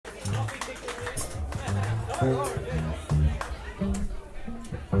That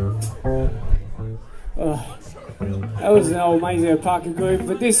was an old Mazier Parker groove,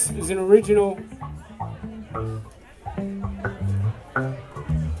 but this is an original.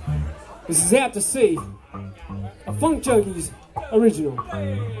 This is Out to Sea, a Funk Junkies original.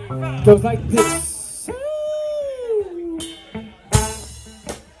 Goes like this.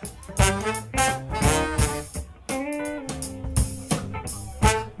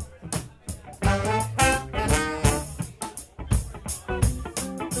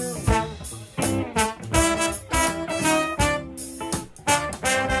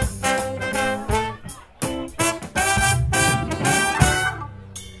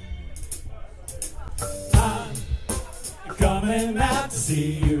 Coming out to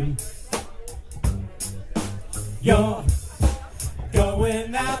see you. You're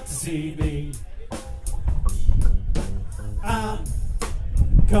going out to see me. I'm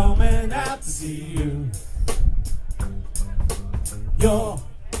coming out to see you. You're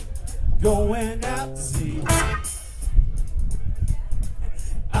going out to see me.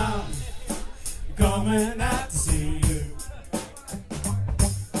 I'm coming out to see you.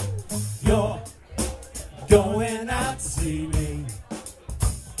 You're going out to see me.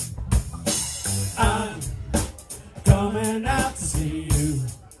 I'm coming out to see you.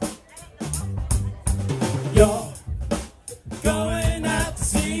 You're going out to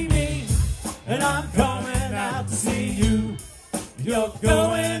see me, and I'm coming out to see you. You're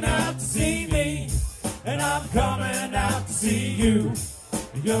going out to see me, and I'm coming out to see you.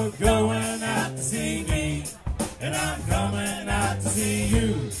 You're going out to see me, and I'm coming out to see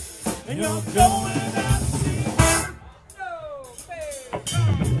you. And you're going out to see me.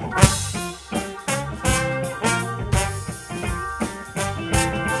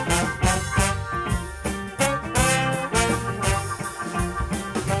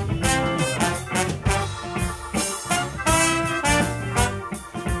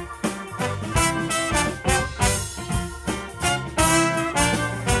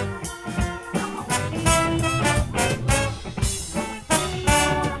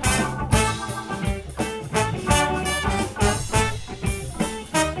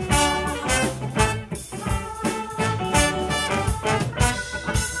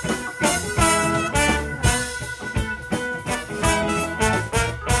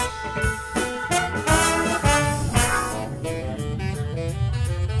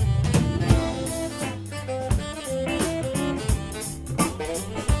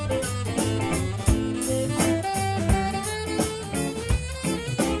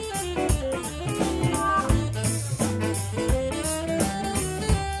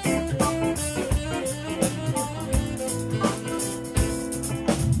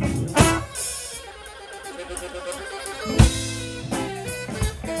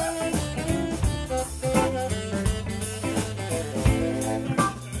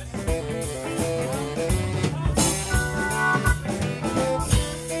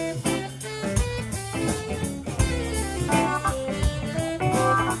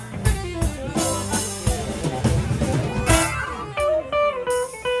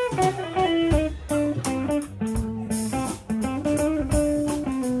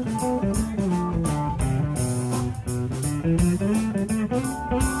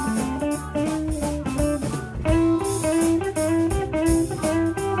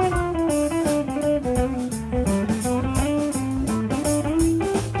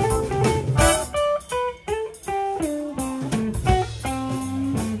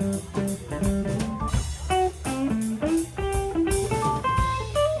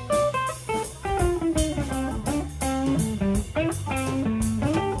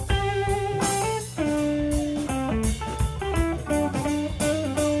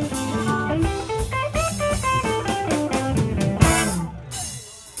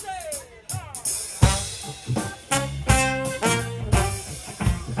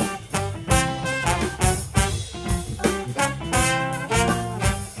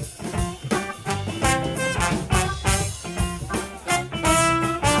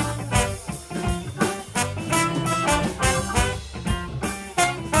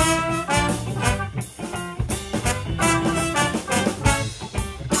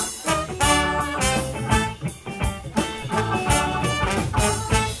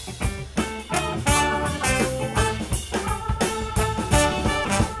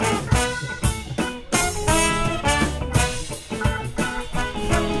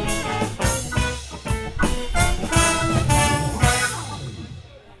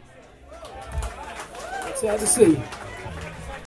 Sad to see.